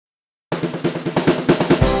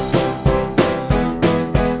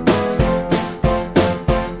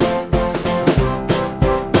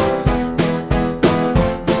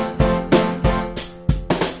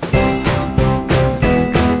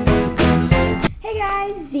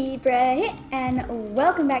Zebra here, and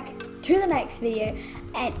welcome back to the next video.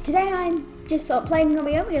 And today I'm just playing on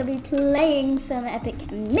my own. We're going to be playing some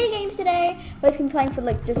epic mini games today. We're just going to be playing for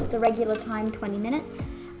like just the regular time, 20 minutes.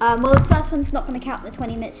 Well, this first one's not going to count the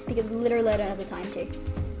 20 minutes just because literally I don't have the time to.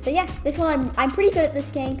 So yeah, this one I'm pretty good at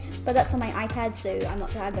this game, but that's on my iPad, so I'm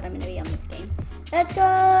not sure how good I'm going to be on this game. Let's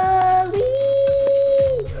go! Whee!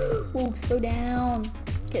 Whoa, slow down.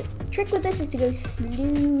 Because the trick with this is to go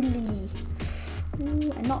slowly.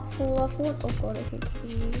 Ooh, and not fall off one. Oh god, okay.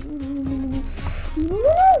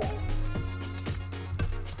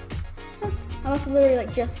 Huh, I must have literally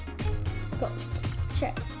like just got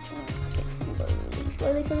check.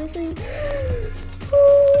 Slowly. Ooh, I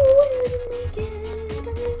didn't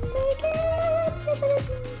make it.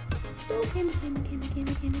 Okay.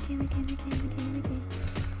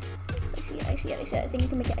 I see it. I think I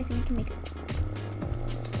can make it.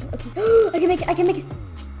 Okay. I can make it. I made it!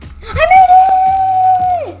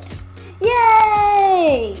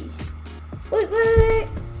 Yay! Woo!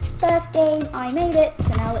 First game, I made it.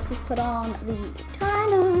 So now let's just put on the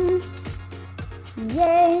timer.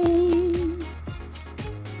 Yay!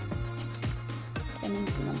 Turning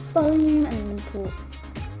on volume and then pull.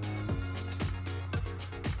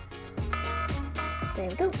 There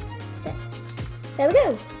we go. Set. There we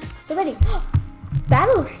go. We're ready.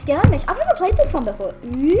 Battle Skirmish. I've never played this one before.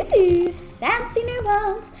 Ooh, fancy new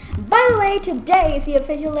ones. By the way, today is the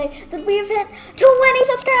official day that we've hit 20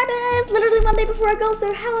 subscribers. Literally one day before our goal,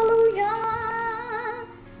 so hallelujah.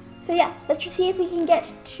 So yeah, let's just see if we can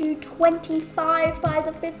get to 25 by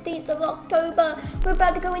the 15th of October. We're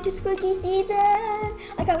about to go into spooky season.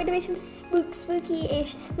 I can't wait to make some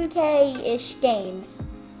spooky-ish games.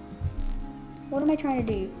 What am I trying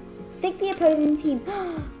to do? Sink the opposing team.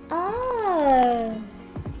 Oh.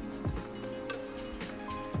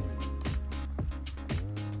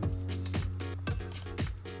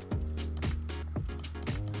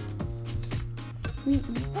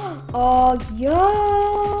 Oh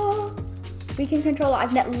yeah. We can control it.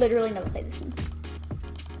 I've literally never played this one.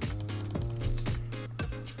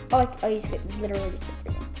 Oh, you skipped. Literally just skipped.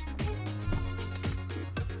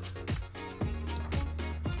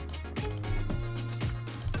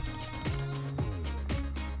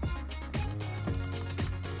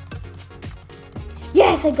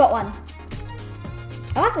 Yes, I got one.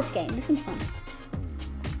 I like this game. This one's fun.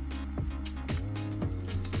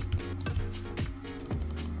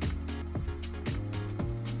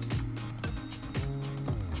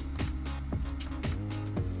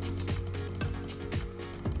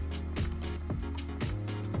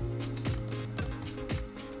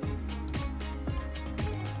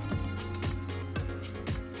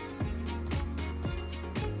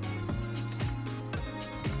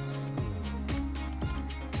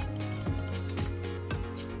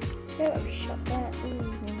 I shot that.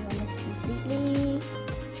 Ooh, I missed completely.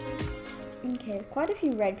 Okay, quite a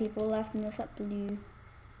few red people left in this up blue.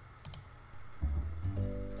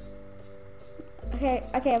 Okay,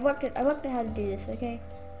 I worked out how to do this, okay?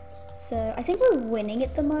 So I think we're winning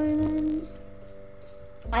at the moment.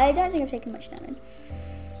 I don't think I've taken much damage.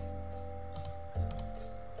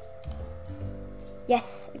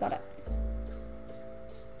 Yes, I got it.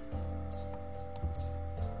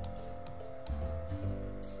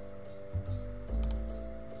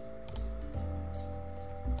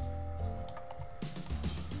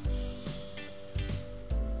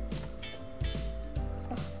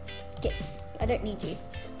 I don't need you.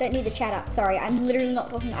 Don't need the chat up. Sorry, I'm literally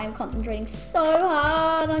not talking. I'm concentrating so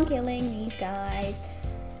hard on killing these guys.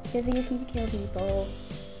 Because we just need to kill people.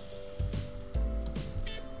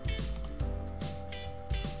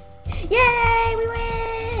 Yay! We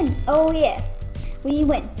win! Oh yeah. We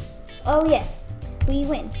win. Oh yeah. We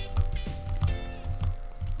win.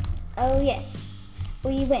 Oh yeah.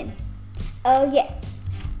 We win. Oh yeah.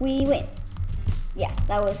 We win. Yeah,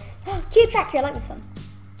 that was... Cube Factory, I like this one.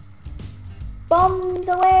 Bombs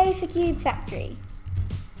away for Cube Factory.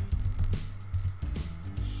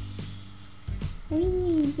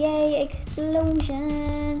 Whee, yay,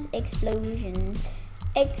 explosions.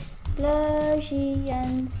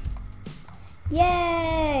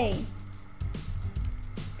 Yay!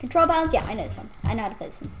 Control bounds, yeah, I know this one. I know how to play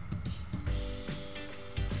this one.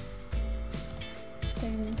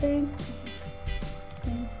 Boom.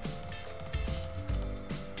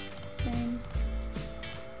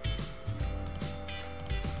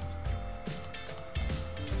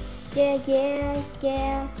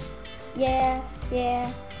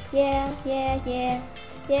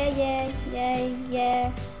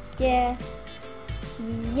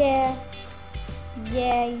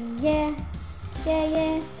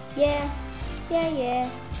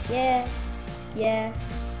 Yeah.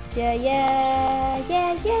 Yeah, yeah,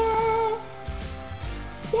 yeah, yeah.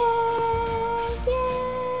 Yeah, yeah,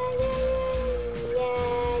 yeah,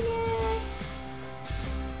 yeah, yeah.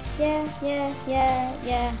 Yeah, yeah, yeah,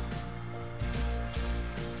 yeah.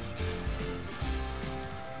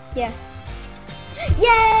 Yeah.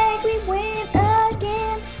 Yay! We win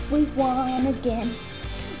again! We won again!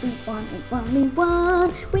 We won, we won, we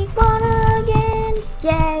won! We won again!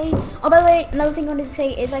 Yay! Oh, by the way, another thing I wanted to say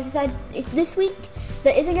is I've decided this week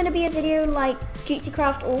there isn't going to be a video like Cutesy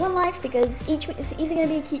Craft or One Life, because each week is either going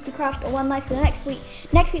to be a Cutesy Craft or One Life. So next week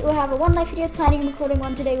we'll have a One Life video. Planning on recording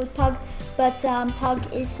one today with Pug, but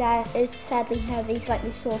Pug is sadly has a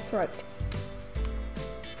slightly sore throat.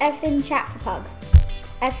 F in chat for Pug.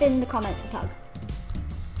 F in the comments for Pug.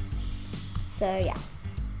 So yeah.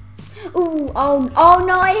 Ooh, oh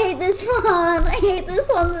no, I hate this one. I hate this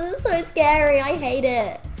one. This is so scary. I hate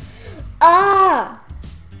it. Ah!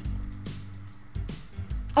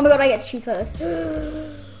 Oh my god, I get to choose first.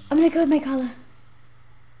 I'm gonna go with my color.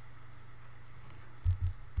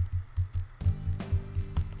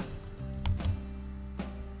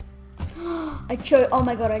 Oh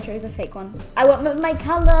my god, I chose a fake one. I went with my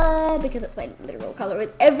color because it's my literal color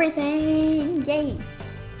with everything. Yay.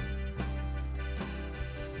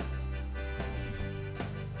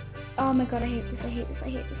 Oh my god, I hate this, I hate this, I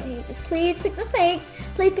hate this, I hate this. Please pick the fake.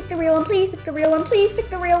 Please pick the real one. Please pick the real one. Please pick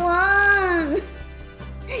the real one.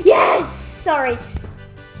 Yes! Sorry.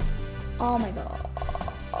 Oh my god.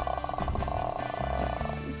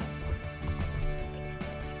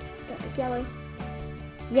 Don't pick yellow.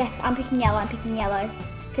 Yes, I'm picking yellow, I'm picking yellow.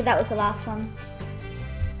 Because that was the last one.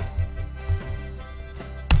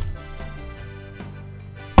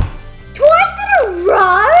 Twice in a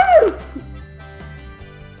row?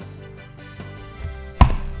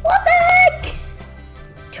 What the heck?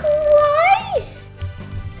 Twice?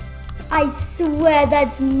 I swear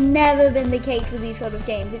that's never been the case with these sort of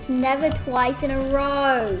games. It's never twice in a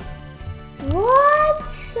row. What?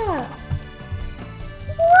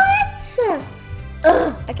 What?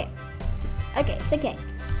 Ugh. Okay. Okay, it's okay.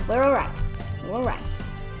 We're alright. We're alright.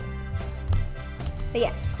 But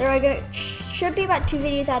yeah, there I go. Should be about 2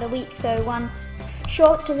 videos out a week. So one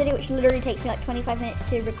short video which literally takes me like 25 minutes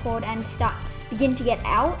to record and begin to get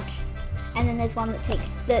out. And then there's one that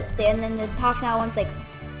takes and then the half an hour one's like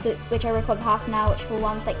which I record half an hour, which for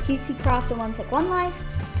one's like Cutesy Craft and one's like One Life.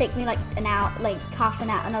 Take me like an hour, like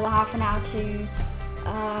another half an hour to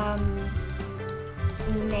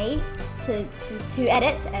make to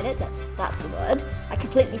edit. That's the word. I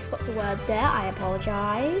completely forgot the word there. I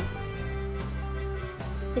apologize.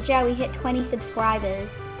 But yeah, we hit 20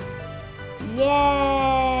 subscribers.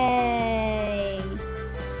 Yay!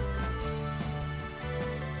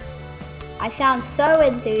 I sound so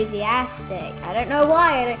enthusiastic. I don't know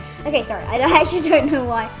why. Okay, sorry. I actually don't know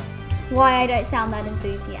why I don't sound that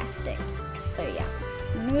enthusiastic. So yeah.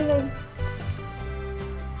 I'm gonna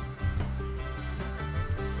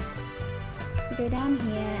go down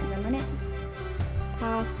here, and then when it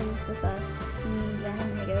passes the first scene, then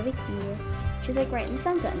I'm gonna go over here, which is like right in the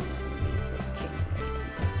center.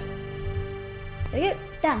 There we go.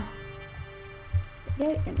 Done. There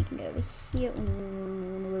we go. Then we can go over here.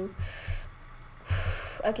 Ooh.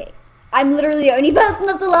 Okay, I'm literally the only person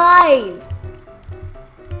left alive!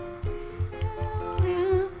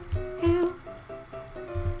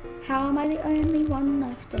 How am I the only one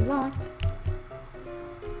left alive?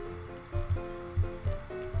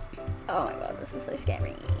 Oh my god, this is so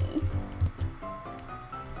scary.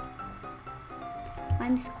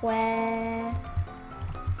 I'm square.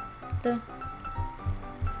 Duh.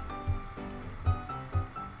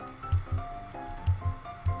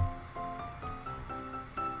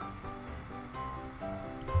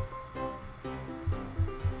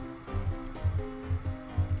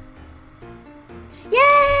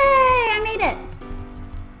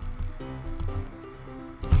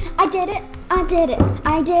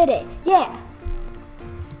 I did it, yeah.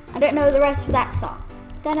 I don't know the rest of that song.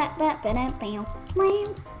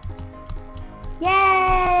 Yay!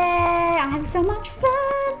 I'm having so much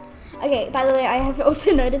fun. Okay, by the way, I have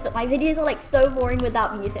also noticed that my videos are like so boring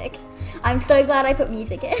without music. I'm so glad I put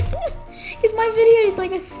music in. Because my videos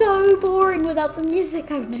like are so boring without the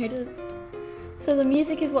music, I've noticed. So the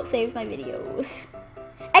music is what saves my videos.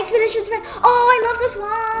 Expeditions Friend. Oh, I love this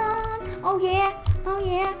one. Oh yeah. Oh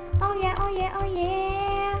yeah. Oh yeah. Oh yeah. Oh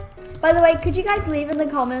yeah. By the way, could you guys leave in the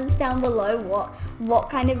comments down below what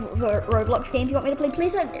kind of Roblox games you want me to play?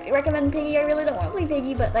 Please don't recommend Piggy. I really don't want to play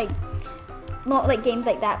Piggy, but like not like games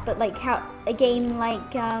like that, but like a game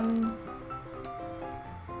like a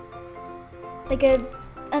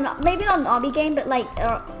maybe not an obby game, but like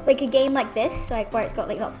a game like this, like where it's got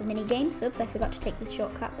like lots of mini games. Oops, I forgot to take this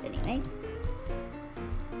shortcut, but anyway.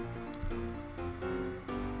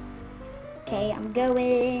 Okay, I'm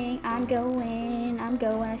going.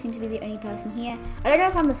 I seem to be the only person here. I don't know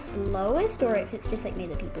if I'm the slowest or if it's just like made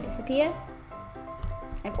the people disappear.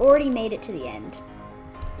 I've already made it to the end.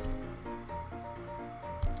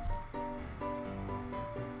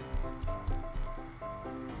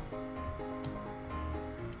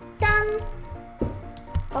 Done!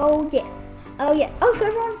 Oh yeah. Oh yeah. Oh, so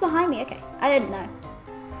everyone's behind me. Okay. I didn't know.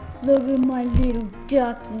 Look at my little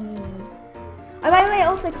ducky. Oh, by the way,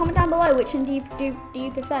 also comment down below which one do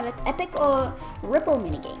you prefer, Epic or Ripple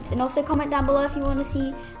minigames? And also comment down below if you want to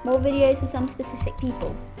see more videos from some specific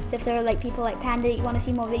people. So if there are like people like Panda that you want to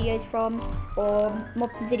see more videos from, or more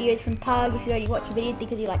videos from Pug if you only watch the videos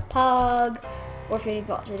because you like Pug, or if you only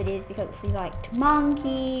watch the videos because you liked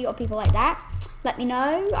Monkey, or people like that. Let me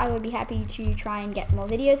know. I would be happy to try and get more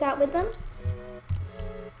videos out with them.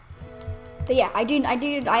 But yeah, I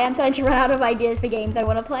am starting to run out of ideas for games I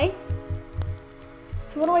want to play.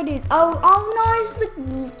 So what do I do? Oh no, it's the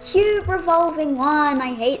cute revolving one.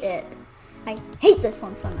 I hate it. I hate this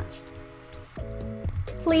one so much.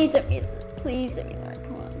 Please don't be the right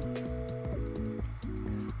corner.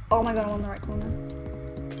 Oh my god, I'm on the right corner.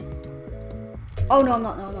 Oh no, I'm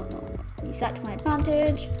not. No. Use that to my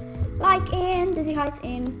advantage. Like in Dizzy Heights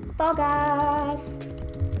in Bogas.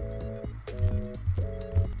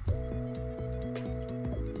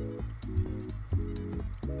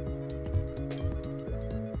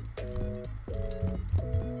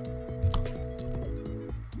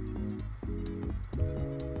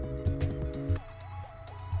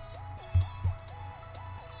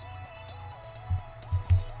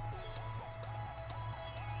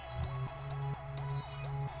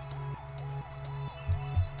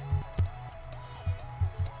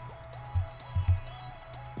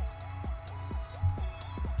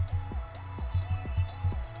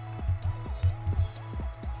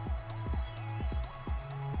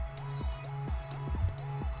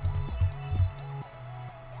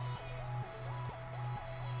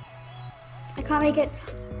 I can't make it.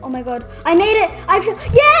 Oh my god. I made it!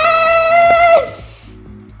 Yes!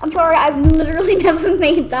 I'm sorry, I've literally never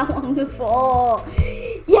made that one before.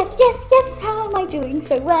 Yes! How am I doing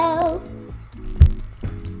so well?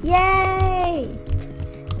 Yay!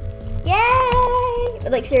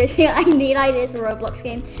 Like seriously, I need ideas for Roblox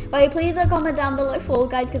games. But please don't comment down below Fall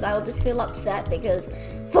Guys because I will just feel upset because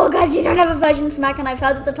Fall Guys, you don't have a version for Mac and I've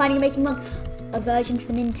heard that they're planning on making one. A version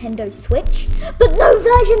for Nintendo Switch, but no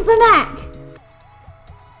version for Mac.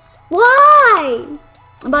 Why?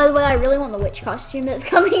 And by the way, I really want the witch costume that's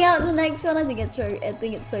coming out in the next one. I think it's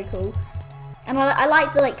so cool. And I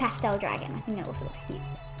like the like pastel dragon. I think that also looks cute.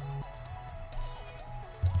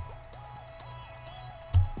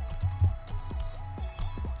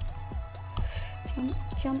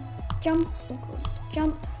 Jump. Oh god,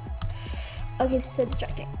 jump. Okay, this is so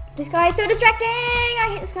distracting. This guy is so distracting. I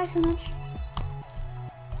hate this guy so much.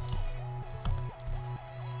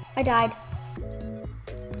 I died.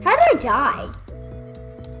 How did I die?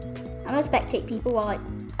 I'm gonna spectate people while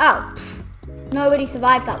oh, nobody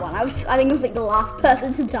survived that one. I think I was like the last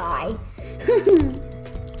person to die.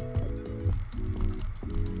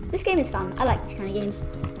 This game is fun. I like these kind of games.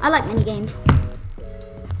 I like mini games.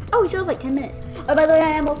 Oh, we still have like 10 minutes. Oh, by the way, I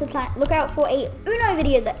am also look out for a Uno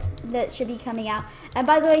video that should be coming out. And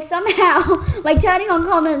by the way, somehow my turning on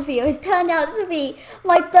comments video has turned out to be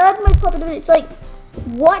my third most popular video. It's like,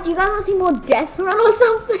 what? Do you guys want to see more Death Run or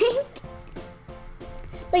something?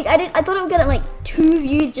 Like I thought it would get like 2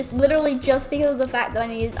 views just because of the fact that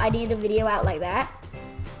I needed a video out like that.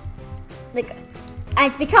 Like, and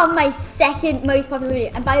it's become my second most popular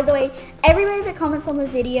video. And by the way, everybody that comments on the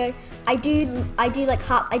video, I do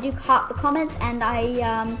heart the comments, and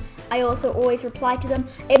I also always reply to them.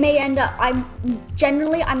 It may end up I'm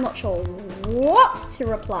not sure what to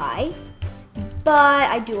reply, but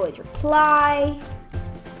I do always reply.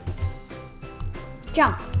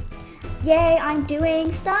 Jump. Yay, I'm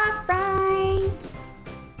doing stuff right.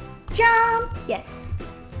 Jump. Yes.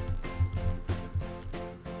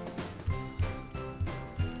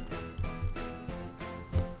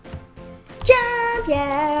 Jump.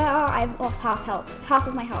 Yeah, I've lost half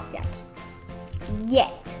of my health yet.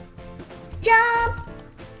 Jump.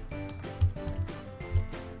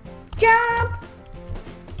 Jump.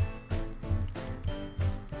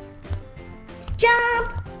 Jump.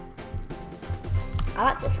 I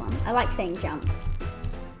like this one. I like saying jump.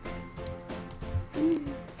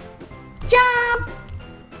 Jump!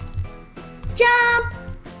 Jump!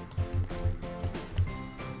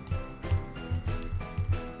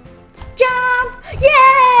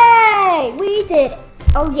 did it.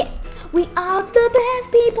 Oh yeah. We are the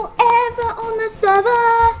best people ever on the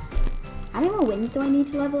server. How many more wins do I need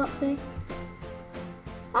to level up today?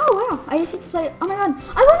 Oh wow, I just get to play. Oh my god,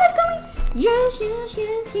 I won this coming. Yes, yes,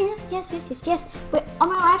 yes, yes, yes, yes, yes, yes. Wait, oh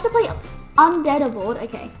my god, I have to play Undead Aboard.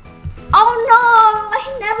 Okay. Oh no,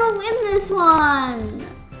 I never win this one.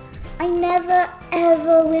 I never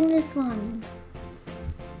ever win this one.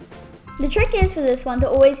 The trick is for this one to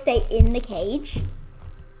always stay in the cage.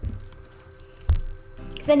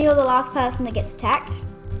 Because then you're the last person that gets attacked.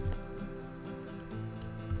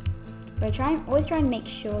 But always try and make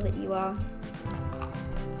sure that you are.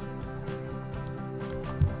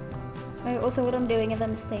 Also what I'm doing is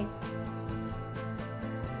I'm staying.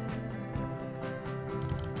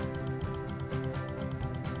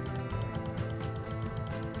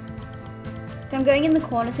 So I'm going in the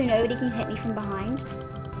corner so nobody can hit me from behind.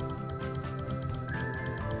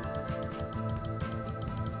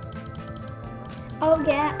 Oh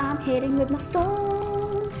yeah, I'm hitting with my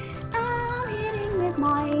sword. I'm hitting with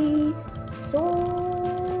my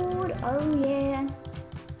sword. Oh yeah.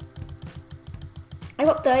 I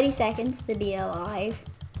got 30 seconds to be alive.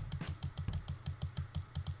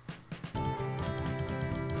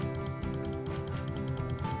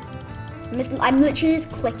 I'm literally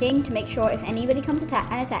just clicking to make sure if anybody comes and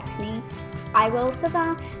attacks me, I will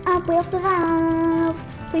survive. I will survive.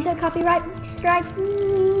 Please don't copyright strike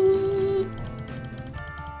me.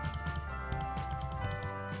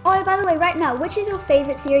 Oh, by the way, right now, which is your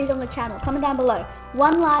favorite series on the channel? Comment down below.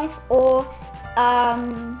 One Life or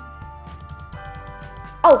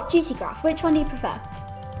oh, QC Graph. Which one do you prefer?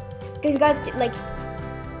 Because you guys get, like,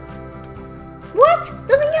 what?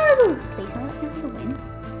 Doesn't count as a, please tell me that counts as a win.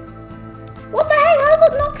 What the heck? How does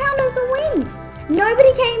it not count as a win?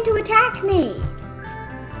 Nobody came to attack me.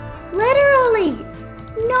 Literally,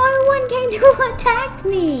 no one came to attack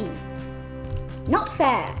me. Not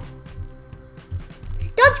fair.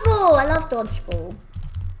 Dodgeball! I love dodgeball.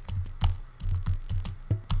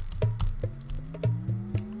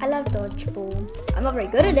 I love dodgeball. I'm not very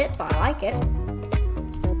good at it, but I like it.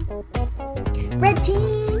 Red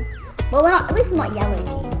team! Well, we're not, at least we're not yellow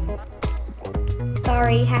team.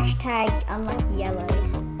 Sorry, hashtag unlucky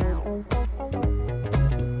yellows.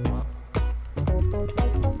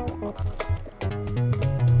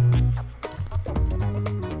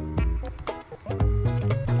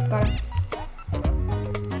 Got it.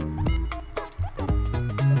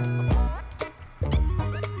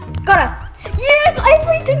 Got it! Yes!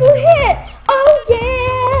 Every single hit! Oh yeah!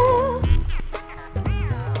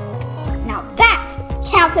 Now that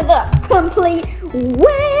counts as a complete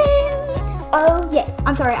win! Oh yeah.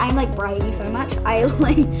 I'm sorry, I'm like bragging so much.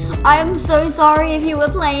 I'm so sorry if you were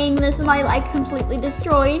playing this and I like completely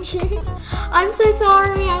destroyed you. I'm so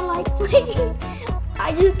sorry, I like playing.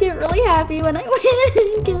 I just get really happy when I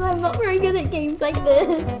win because I'm not very good at games like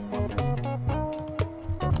this.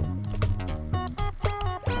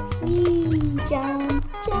 Jump,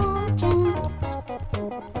 jump, jump.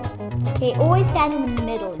 Okay, always stand in the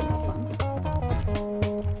middle in this one.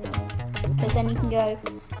 Because then you can go,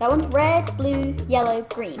 that one's red, blue, yellow,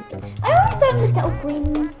 green. I always don't understand, oh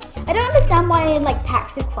green. I don't understand why in like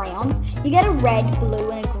packs of crayons, you get a red, blue,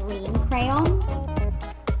 and a green crayon.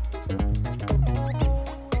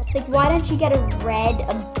 Like why don't you get a red,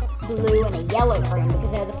 a blue, and a yellow crayon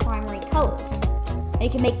because they're the primary colors. And you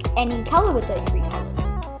can make any color with those three colors.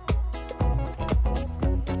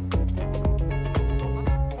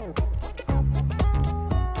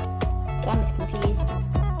 I'm just confused.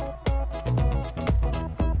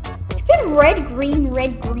 It's been red,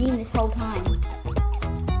 green this whole time.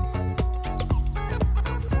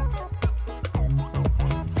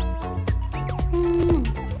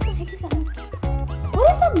 What the heck is that? What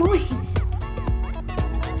is that noise?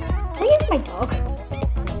 I think it's my dog. I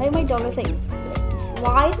think my dog is like,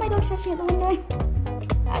 why is my dog scratching at the window?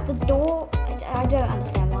 At the door? I don't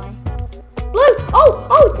understand why. Blue!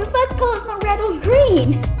 Oh, it's the first color, it's not red or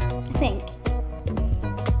green. I think.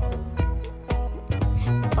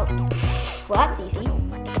 Oh, well that's easy.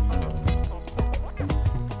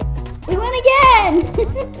 We won again!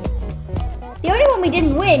 The only one we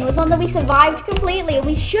didn't win was one that we survived completely and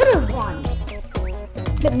we should have won.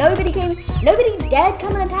 But nobody dared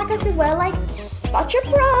come and attack us because we're like such a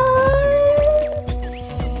pro.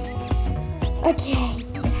 Okay.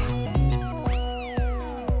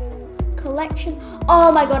 Collection.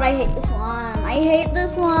 Oh my god, I hate this one. I hate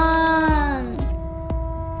this one.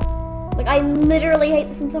 Like I literally hate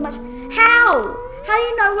this one so much. How? How do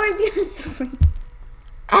you know where it's gonna spring?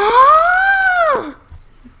 Ah!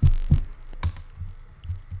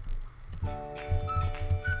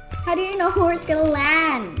 How do you know where it's gonna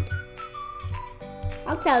land?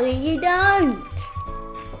 tell you you don't.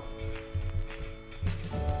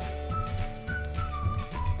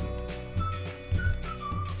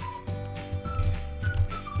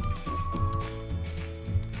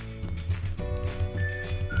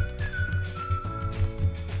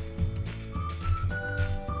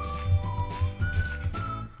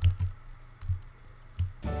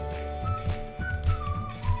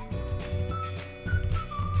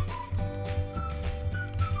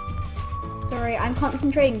 Sorry, I'm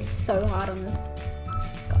concentrating so hard on this.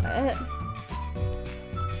 Got it.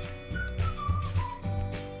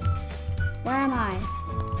 Where am I?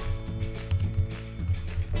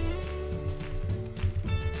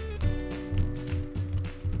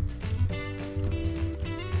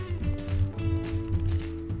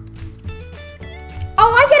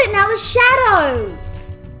 Oh, I get it now, the shadows!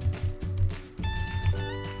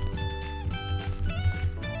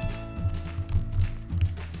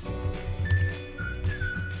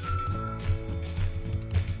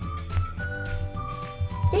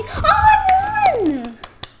 Oh, I won!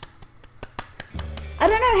 I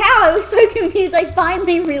don't know how, I was so confused. I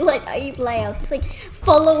finally realized how you play. I was just like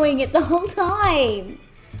following it the whole time.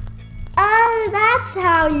 Oh, that's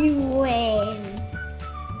how you win.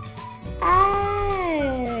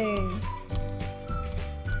 Oh.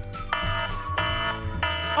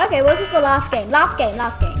 Okay, well, this is the last game. Last game.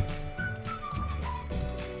 Last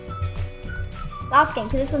game,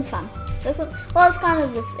 because this one's fun. This one, well, it's kind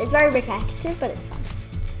of just, it's very repetitive, but it's fun.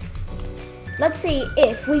 Let's see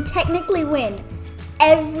if we technically win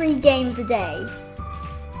every game of the day.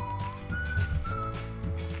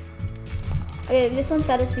 Okay, this one's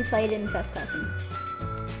better to be played in first person.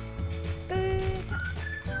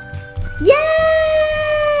 Yay!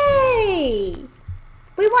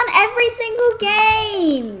 We won every single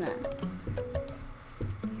game!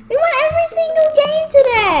 We won every single game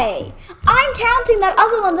today! I'm counting that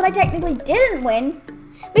other one that I technically didn't win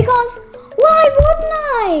because why wouldn't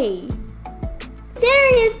I?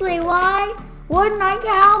 Seriously, why wouldn't I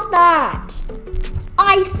count that?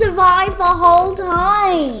 I survived the whole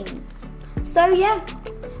time. So yeah,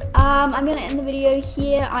 I'm gonna end the video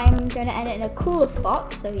here. I'm gonna end it in a cooler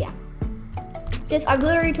spot. So yeah, I've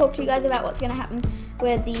literally talked to you guys about what's gonna happen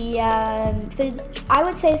with the. So I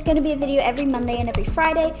would say it's gonna be a video every Monday and every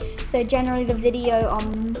Friday. So generally the video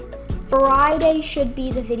on Friday should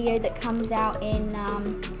be the video that comes out in.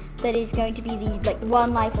 That is going to be the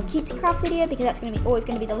one life or cutesy craft video, because that's going to be always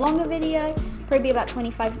going to be the longer video, probably about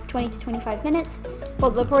 20 to 25 minutes.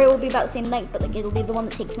 Well, they'll probably all be about the same length, but it'll be the one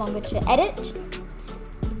that takes longer to edit.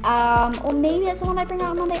 Or maybe that's the one I bring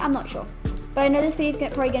out on Monday. I'm not sure, but I know this video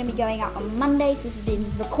is probably going to be going out on Monday, so this has been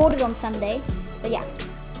recorded on Sunday. But yeah,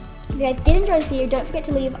 if you guys did enjoy this video, don't forget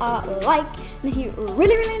to leave a like, and if you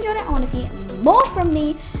really enjoyed it, I want to see more from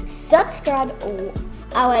me. Subscribe.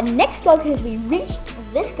 Our next goal, because we reached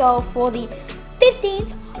this goal for the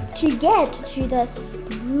 15th to get to the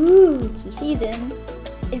spooky season,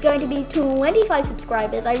 is going to be 25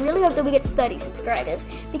 subscribers. I really hope that we get 30 subscribers,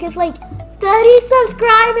 because 30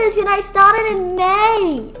 subscribers and I started in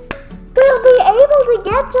May. We'll be able to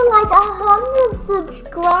get to 100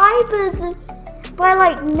 subscribers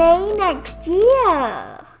by May next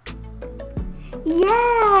year.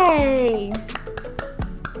 Yay!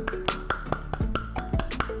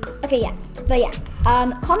 Okay, yeah, but yeah,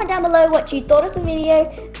 comment down below what you thought of the video,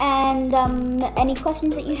 and any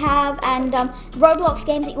questions that you have, and Roblox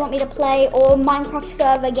games that you want me to play, or Minecraft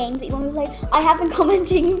server games that you want me to play. I have been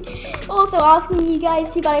commenting, also asking you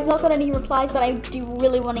guys to, but I've not got any replies, but I do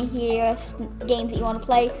really want to hear games that you want to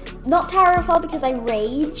play. Not Tower of Hell, because I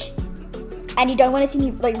rage, and you don't want to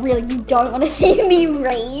see me, really, you don't want to see me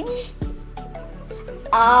rage.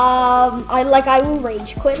 I will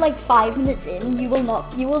rage quit 5 minutes in. You will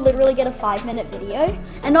literally get a 5-minute video,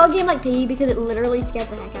 and not a game like P, because it literally scares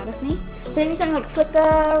the heck out of me. So maybe something like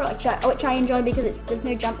Flicker, which I enjoy because there's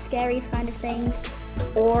no jump scaries kind of things,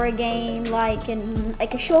 or a game like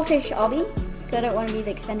a shortish obby, because I don't want to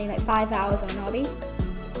be spending 5 hours on an obby.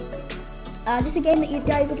 Just a game that you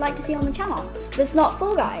guys would like to see on the channel. That's not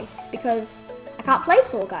Fall Guys, because I can't play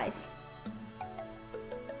Fall Guys.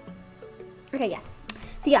 Okay, yeah.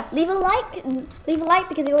 So yeah, leave a like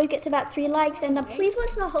because it always gets about 3 likes, and please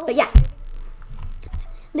watch the whole. But yeah,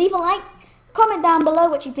 leave a like, comment down below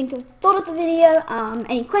what you thought of the video,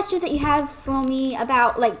 any questions that you have for me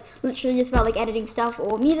about literally just about editing stuff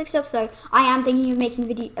or music stuff. So I am thinking of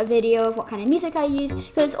making a video of what kind of music I use,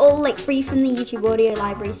 because it's all free from the YouTube audio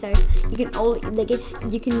library, so you can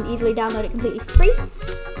you can easily download it completely for free.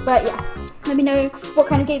 But yeah, let me know what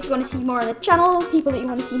kind of games you want to see more on the channel, people that you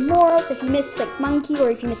want to see more of. So if you miss like Monkey or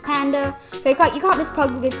if you miss Panda, you can't miss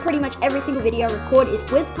Pug because pretty much every single video I record is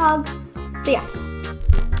with Pug. So yeah,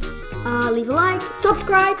 leave a like,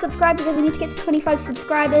 subscribe because we need to get to 25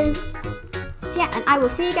 subscribers. So yeah, and I will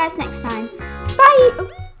see you guys next time. Bye!